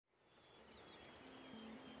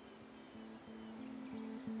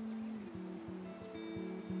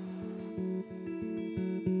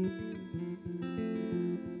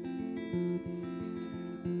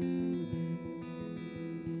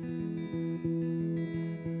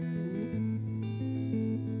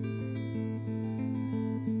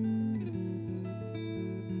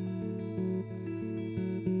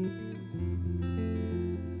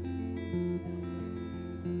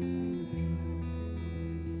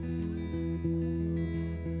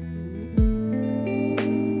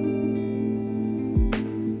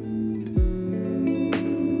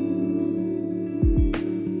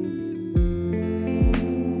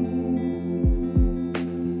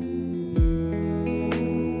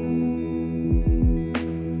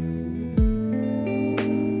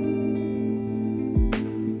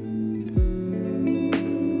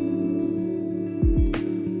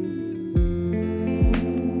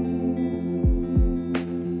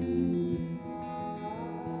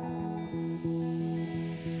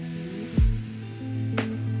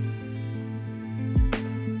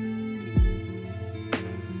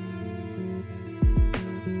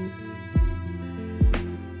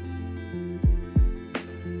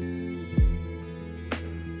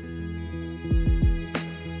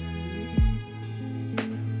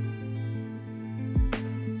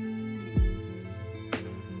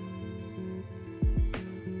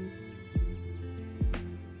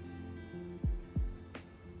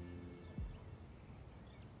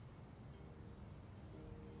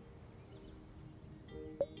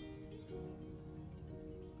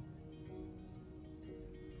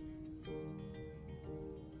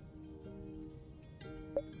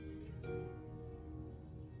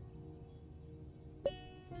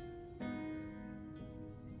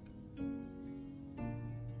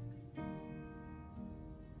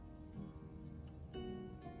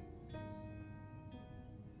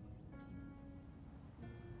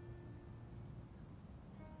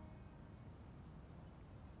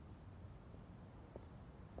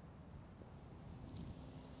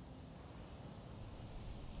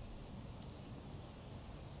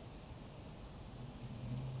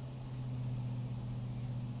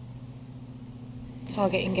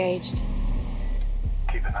Target engaged.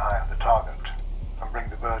 Keep an eye on the target and bring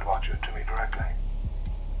the birdwatcher to me directly.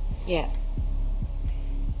 Yeah.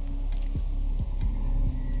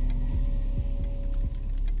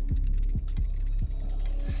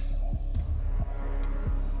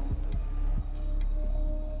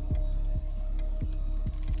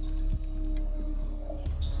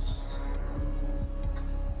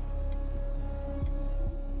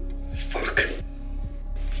 Fuck.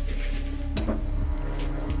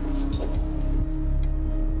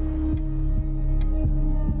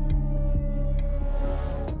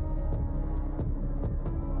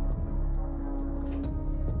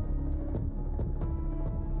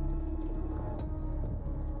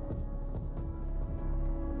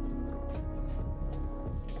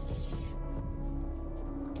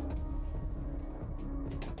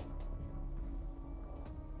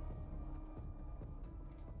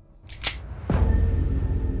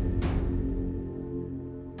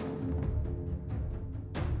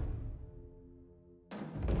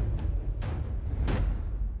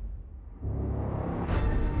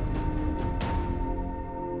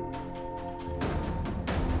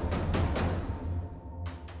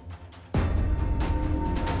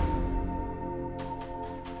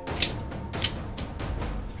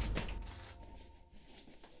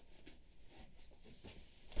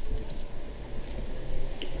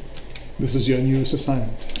 This is your newest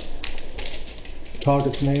assignment. The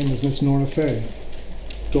target's name is Miss Nora Ferri,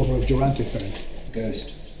 daughter of Durante Ferri.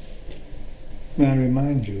 Ghost. May I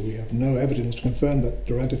remind you, we have no evidence to confirm that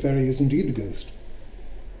Durante Ferri is indeed the ghost.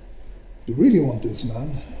 If you really want this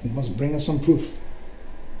man, you must bring us some proof.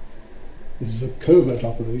 This is a covert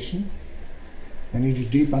operation. I need you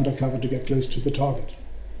deep undercover to get close to the target.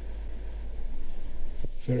 The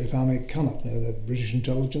Ferri family cannot know that British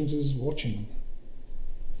intelligence is watching them.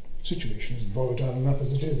 The situation is volatile enough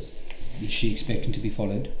as it is. Is she expecting to be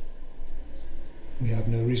followed? We have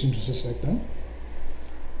no reason to suspect that.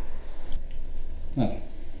 Well,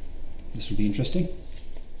 this will be interesting.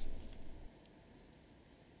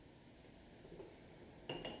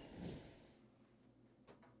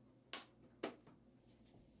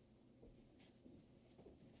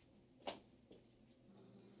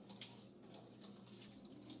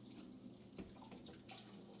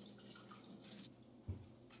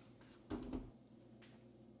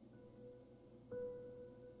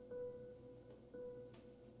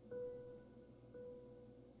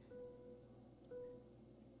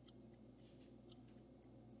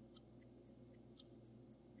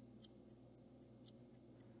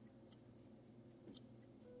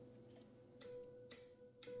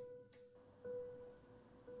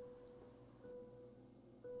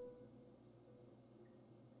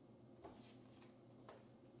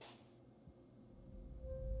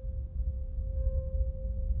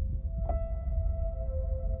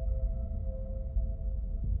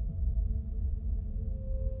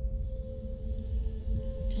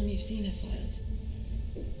 Tom, you've seen her files.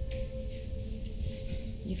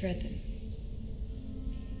 You've read them.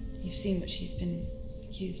 You've seen what she's been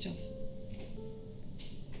accused of.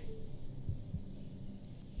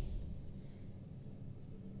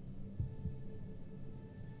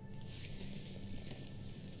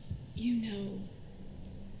 You know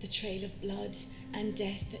the trail of blood and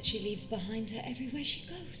death that she leaves behind her everywhere she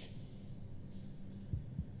goes.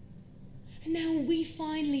 And now we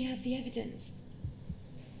finally have the evidence.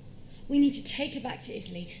 We need to take her back to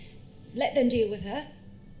Italy. Let them deal with her.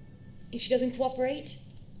 If she doesn't cooperate,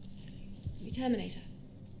 we terminate her.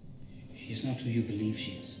 She's not who you believe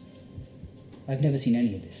she is. I've never seen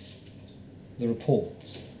any of this. The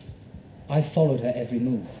reports. I followed her every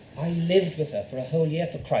move. I lived with her for a whole year,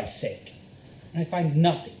 for Christ's sake. And I find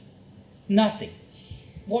nothing. Nothing.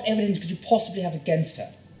 What evidence could you possibly have against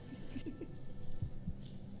her?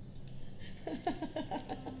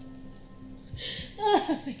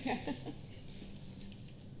 Oh, yeah.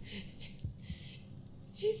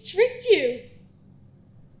 She's tricked you.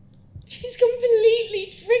 She's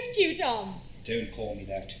completely tricked you, Tom. Don't call me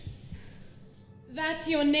that. That's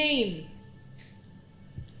your name.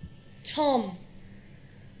 Tom.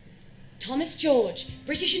 Thomas George,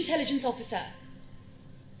 British intelligence officer.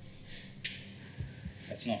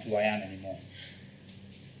 That's not who I am anymore.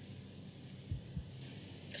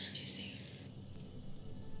 Can't you see?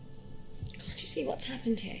 Can't you see what's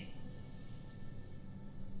happened here?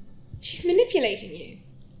 She's manipulating you.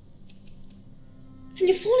 And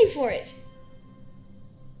you're falling for it.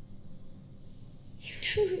 You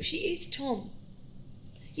know who she is, Tom.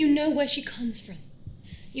 You know where she comes from.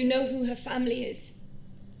 You know who her family is.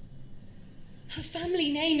 Her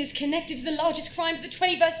family name is connected to the largest crimes of the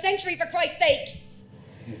 21st century, for Christ's sake!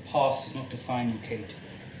 Your past does not define you, Kate.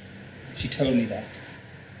 She told me that.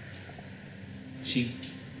 She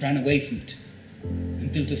ran away from it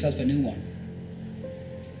and built herself a new one.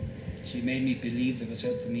 She made me believe there was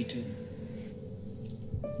hope for me too.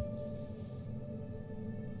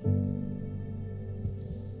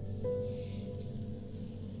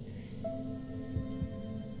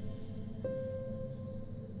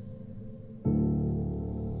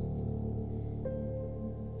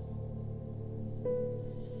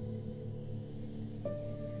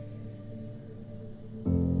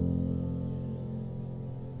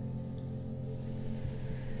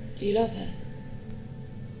 Do you love her?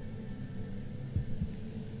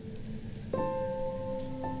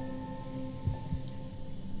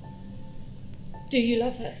 Do you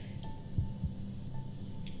love her?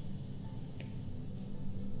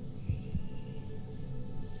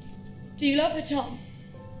 Do you love her, Tom?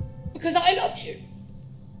 Because I love you.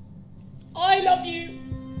 I love you.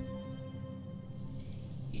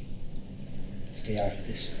 Stay out of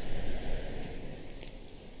this.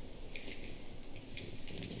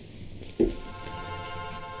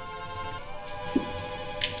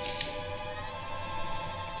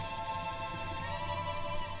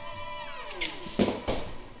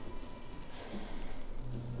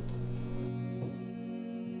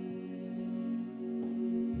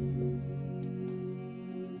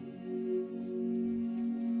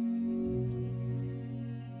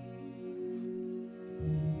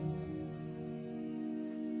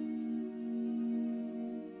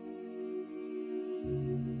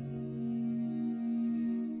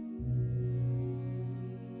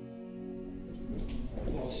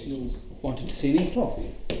 You wanted to see me? Oh,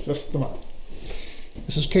 just the man.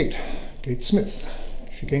 This is Kate Smith.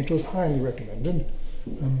 She came to us highly recommended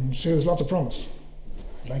and shows lots of promise.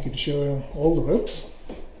 I'd like you to show her all the ropes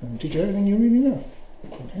and teach her everything you really know.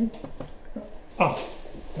 Okay?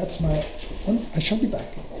 That's my one. I shall be back.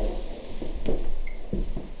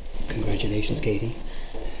 Congratulations, Katie.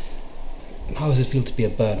 How does it feel to be a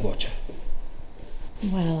bird watcher?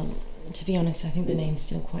 Well, to be honest, I think the name's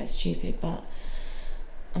still quite stupid, but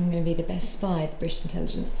I'm going to be the best spy the British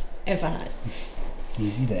intelligence has ever had.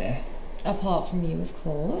 Easy there. Apart from you, of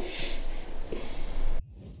course.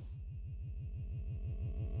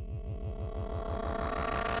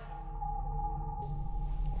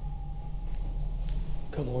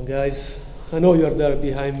 Come on, guys. I know you're there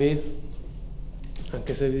behind me.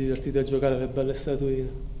 Anche se vi divertite a giocare alle belle statuine.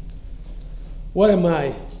 Where am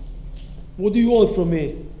I? What do you want from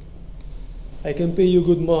me? I can pay you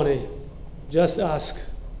good money. Just ask.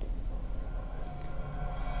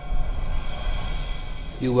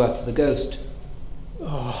 You work for the Ghost.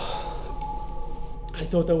 Oh, I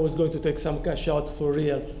thought I was going to take some cash out for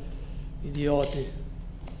real. Idiotic.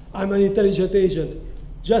 I'm an intelligent agent,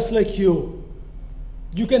 just like you.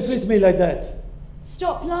 You can treat me like that.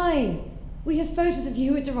 Stop lying. We have photos of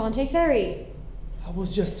you at Durante Ferry. I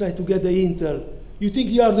was just trying to get the intel. You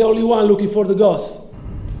think you are the only one looking for the ghost?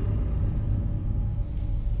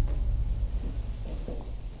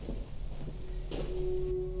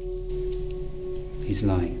 He's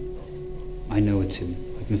lying. I know it's him.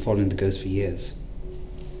 I've been following the ghost for years.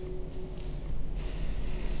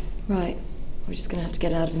 Right. We're just going to have to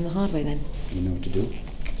get out of him the hard way then. You know what to do?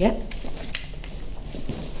 Yep.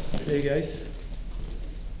 Hey guys.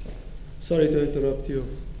 Sorry to interrupt you,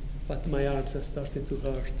 but my arms are starting to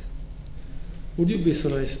hurt. Would you be so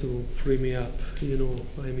nice to free me up? You know,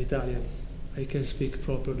 I'm Italian. I can speak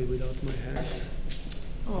properly without my hands.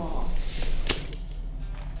 Aww.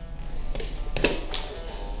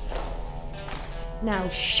 Now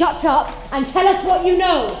shut up and tell us what you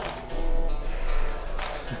know!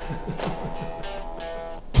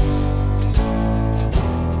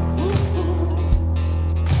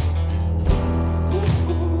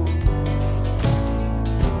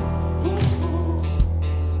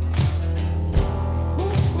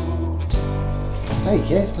 Hey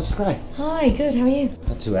kid, what's the crack? Hi, good, how are you?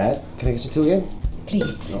 Not too bad. Can I get your two again?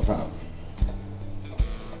 Please. No problem.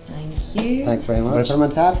 Thank you. Thank you very much. Want to put them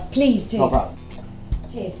on tap? Please do. No problem.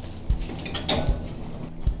 Cheers.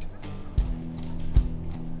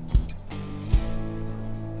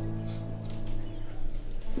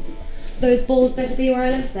 those balls better be where I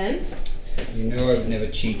left them? You know I would never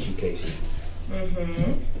cheat you, Katie.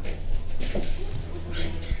 Mm-hmm.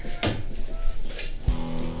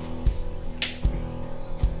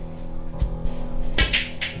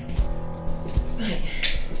 Right.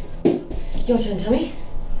 Your turn, Tommy.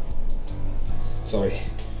 Sorry.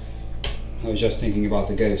 I was just thinking about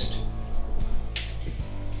the ghost.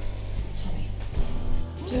 Tommy,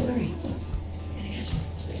 don't worry. I'm gonna catch him.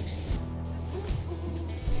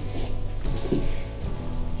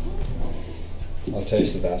 I'll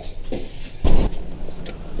taste of that.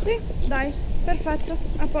 Sì, dai, perfetto,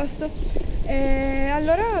 a posto.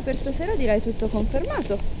 Allora per stasera direi tutto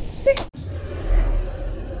confermato. Sì.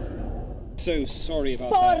 So sorry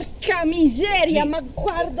about that. Porca miseria, ma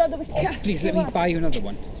guarda dove cazzo Please let me va. buy you another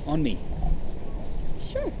one. On me.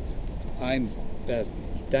 Sure. I'm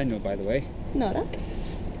Daniel, by the way. Nora,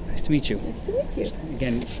 Nice to meet you. nice to meet you.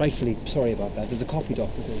 Again, frightfully sorry about that. There's a coffee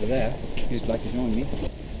doctor's over there. If you'd like to join me.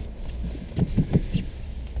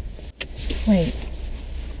 Wait.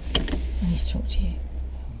 I need to talk to you.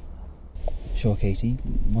 Sure, Katie.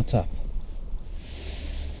 What's up?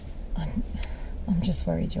 I'm just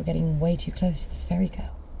worried you're getting way too close to this Ferri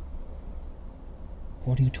girl.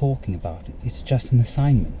 What are you talking about? It's just an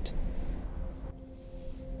assignment.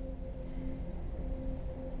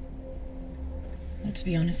 Well, to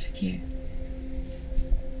be honest with you,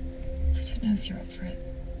 I don't know if you're up for it.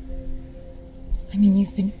 I mean,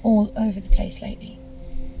 you've been all over the place lately.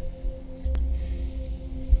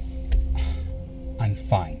 I'm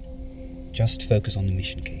fine. Just focus on the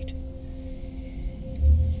mission, Kate.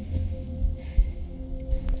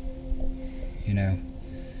 You know,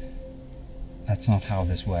 that's not how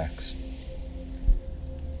this works.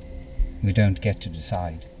 We don't get to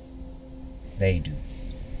decide. They do.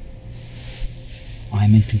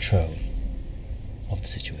 I'm in control of the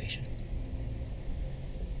situation.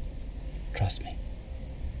 Trust me.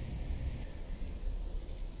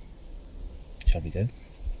 Shall we go?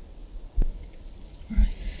 All right.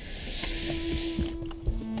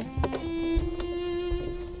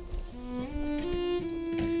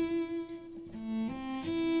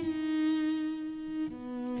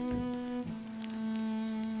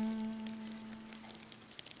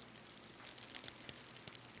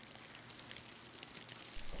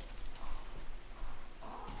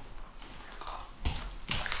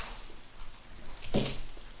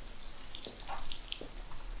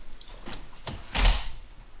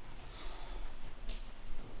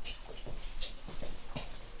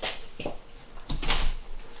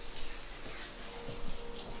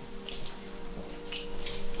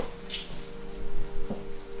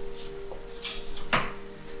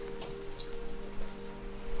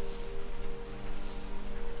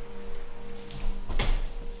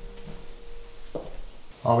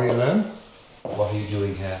 Are we alone? What are you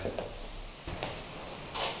doing here?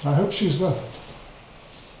 I hope she's worth it.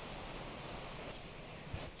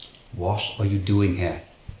 What are you doing here?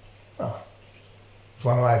 Oh, if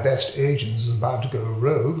one of my best agents is about to go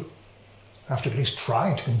rogue, I have to at least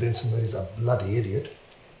try to convince him that he's a bloody idiot.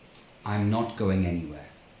 I'm not going anywhere.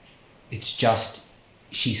 It's just,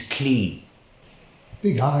 she's clean.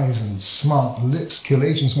 Big eyes and smart lips kill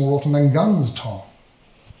agents more often than guns, Tom.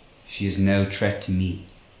 She is no threat to me.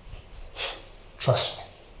 Trust me,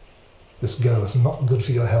 this girl is not good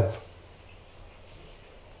for your health.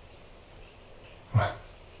 Well,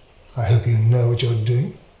 I hope you know what you're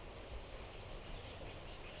doing.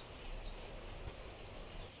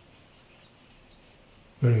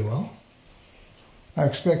 Very well. I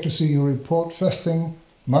expect to see your report first thing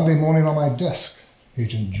Monday morning on my desk,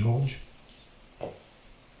 Agent George.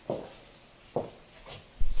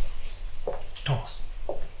 Thomas,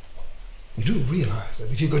 you do realize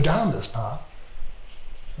that if you go down this path,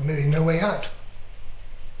 there may be no way out,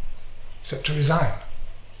 except to resign.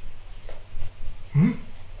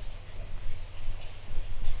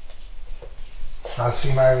 I'll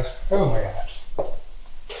see my own way out.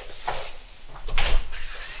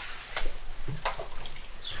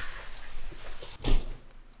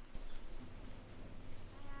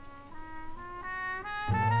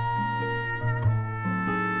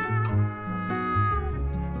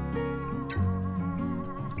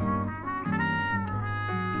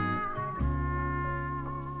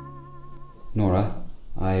 Nora,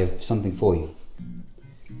 I have something for you.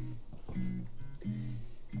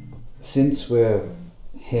 Since we're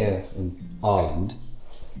here in Ireland,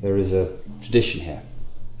 there is a tradition here,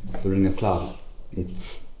 the Ring of Cloud.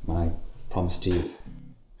 It's my promise to you.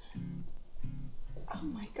 Oh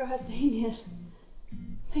my God, Daniel.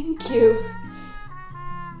 Thank you.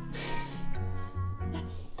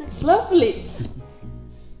 That's lovely.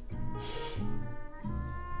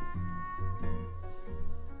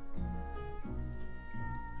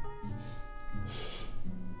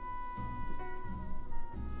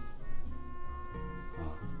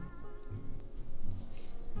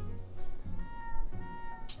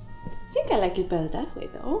 think I like it better that way,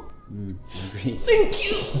 though. I agree. Thank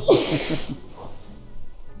you!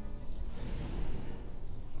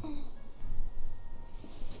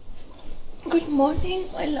 Good morning,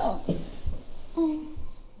 my love.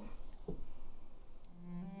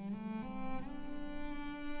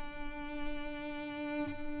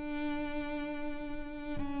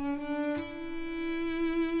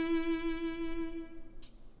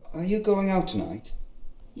 Are you going out tonight?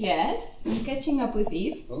 Yes, I'm catching up with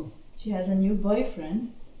Eve. Oh. She has a new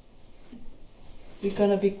boyfriend. We're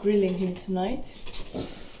gonna be grilling him tonight.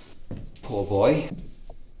 Poor boy.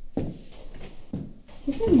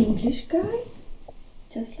 He's an English guy,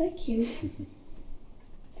 just like you.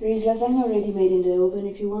 There is lasagna already made in the oven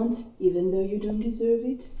if you want, even though you don't deserve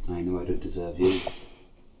it. I know I don't deserve you.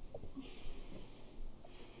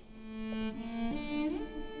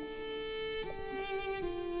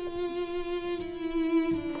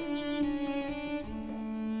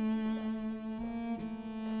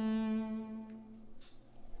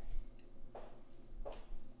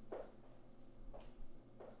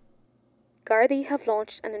 Gardaí have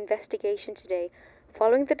launched an investigation today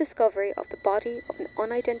following the discovery of the body of an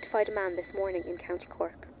unidentified man this morning in County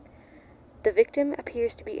Cork. The victim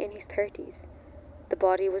appears to be in his 30s. The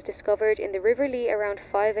body was discovered in the River Lee around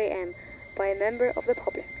 5 a.m. by a member of the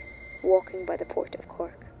public walking by the port of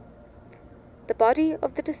Cork. The body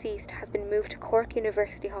of the deceased has been moved to Cork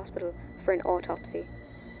University Hospital for an autopsy.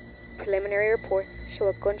 Preliminary reports show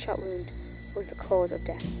a gunshot wound was the cause of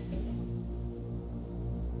death.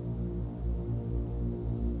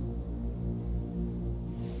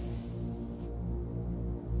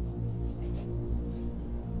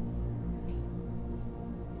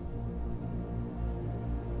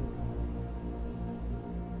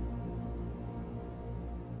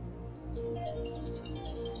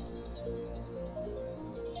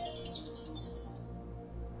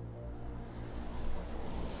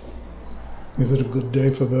 Is it a good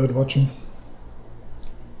day for bird watching?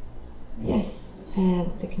 Yes,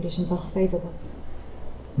 the conditions are favourable.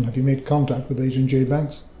 And have you made contact with Agent J.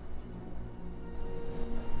 Banks?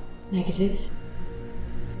 Negative.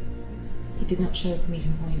 He did not show at the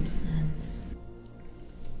meeting point, and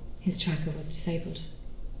his tracker was disabled.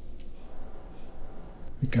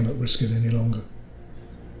 We cannot risk it any longer.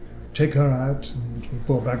 Take her out and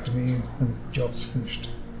report back to me when the job's finished.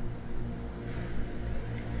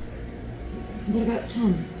 What about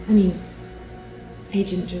Tom? I mean,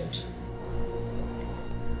 Agent George.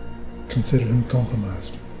 Consider him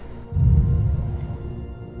compromised.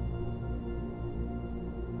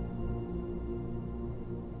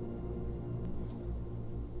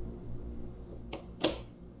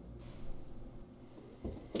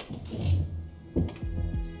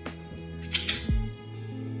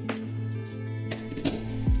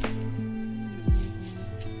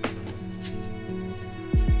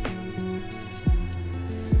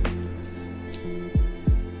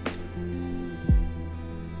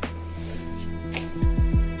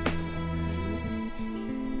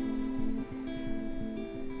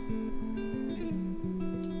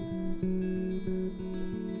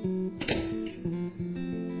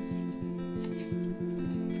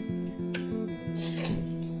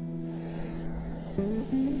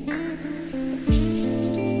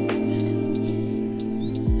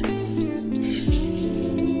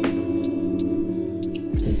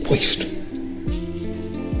 Waste.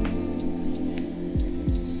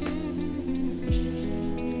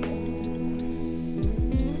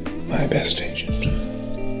 My best agent.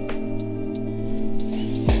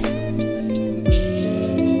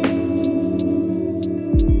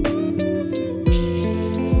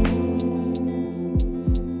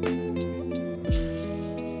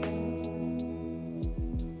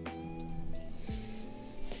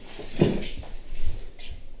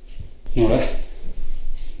 Nora,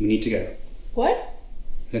 we need to go. What?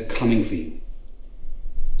 They're coming for you.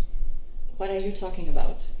 What are you talking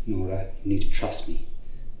about? Nora, you need to trust me.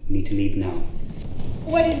 We need to leave now.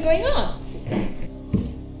 What is going on?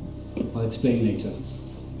 I'll explain later.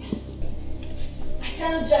 I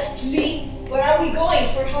cannot just leave. Where are we going?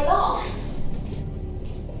 For how long?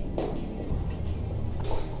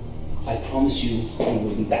 I promise you we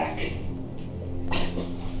will be back.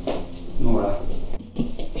 Nora,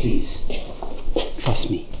 please, trust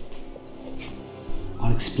me.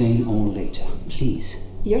 I'll explain all later, please.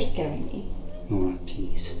 You're scaring me. Nora,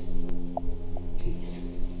 please. Please.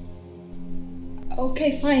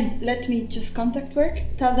 Okay, fine. Let me just contact work.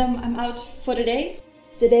 Tell them I'm out for the day.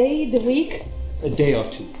 The day, the week. A day or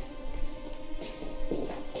two.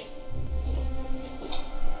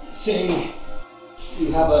 Say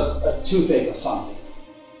you have a toothache or something.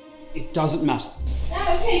 It doesn't matter.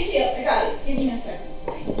 Ah, okay, chill. I got it. Give me a second.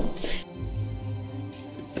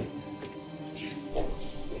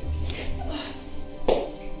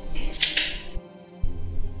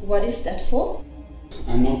 What is that for?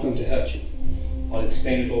 I'm not going to hurt you. I'll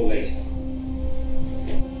explain it all later.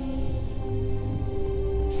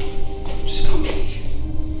 Just come with me.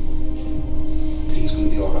 Everything's going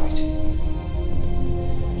to be all right.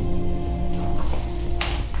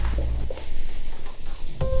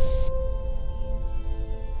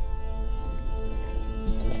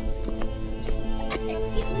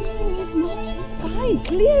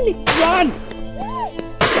 Clearly. Run!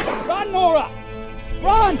 Run, Nora!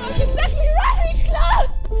 Run! That's exactly right, Klaus!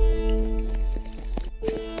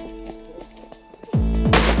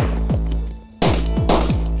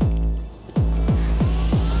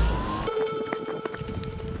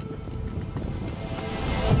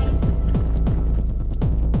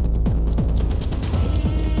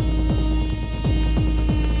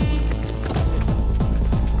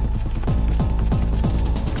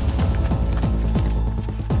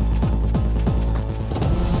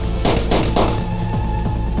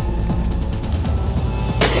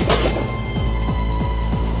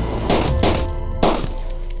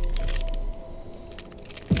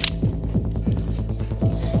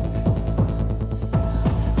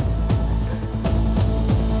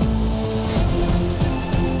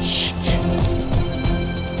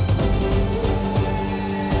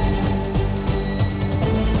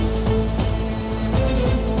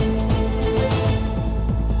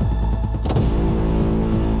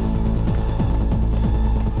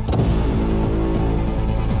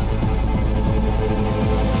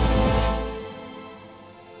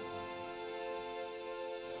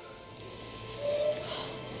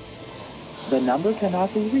 The number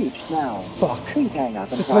cannot be reached now. Fuck. Please hang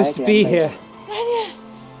up and I'm try supposed to again be later. here. Daniel,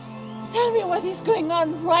 tell me what is going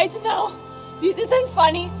on right now. This isn't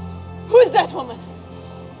funny. Who is that woman?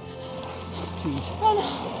 Please. Oh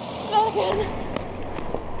no, not again.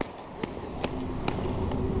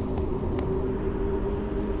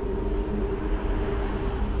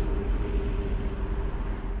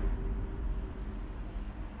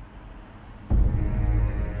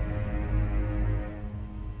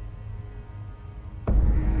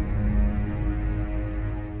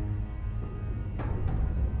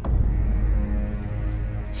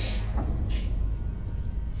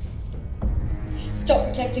 Stop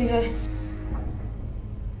protecting her.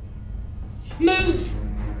 Move!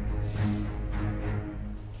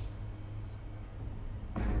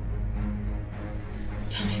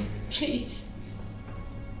 Tommy, please.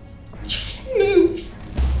 Just move!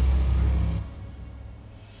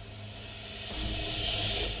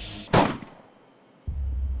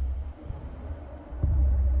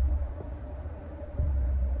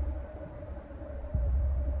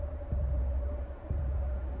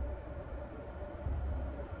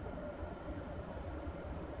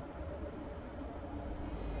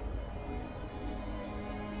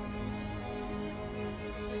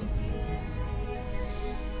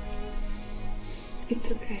 It's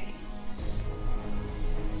okay.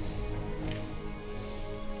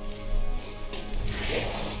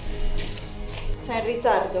 Sei in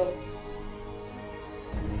ritardo.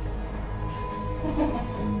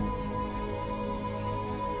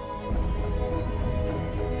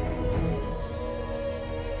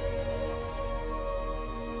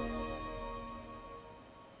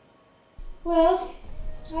 Well,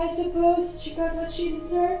 I suppose she got what she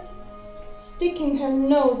deserved. Sticking her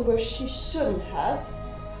nose where she shouldn't have.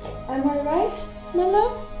 Am I right, my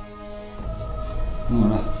love?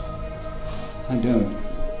 Nora, I don't.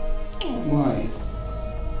 Why?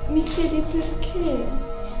 Mi chiedi perché?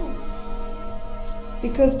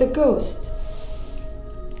 Because the ghost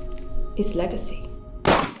is legacy.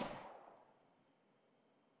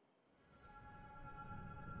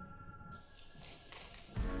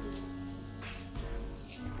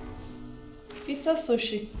 Pizza,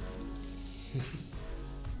 sushi.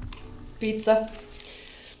 Pizza.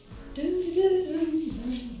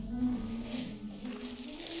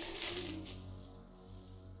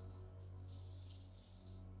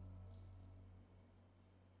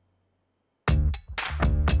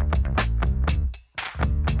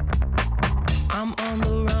 I'm on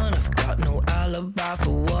the run, I've got no alibi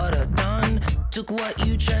for what I've done. Took what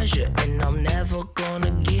you treasure and I'm never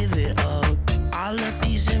gonna give it up. I left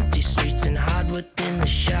these empty streets and hide within the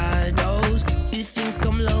shadows. You think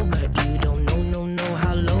I'm low, but you don't know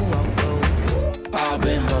how low I'll go. I've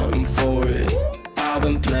been hunting for it, I've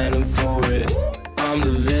been planning for it. I'm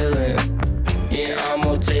the villain, yeah, I'm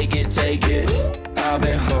gonna take it. I've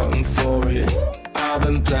been hunting for it, I've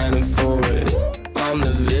been planning for it. I'm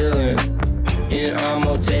the villain.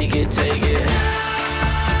 take it, take it.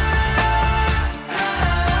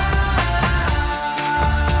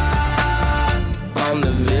 I'm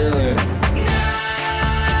the villain.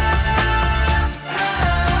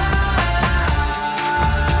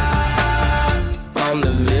 I'm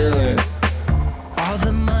the villain. All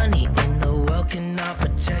the money in the world cannot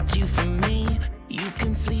protect you from me. You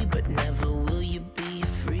can flee, but never will you be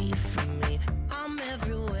free from me. I'm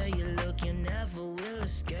everywhere you look, you never will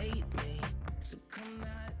escape me.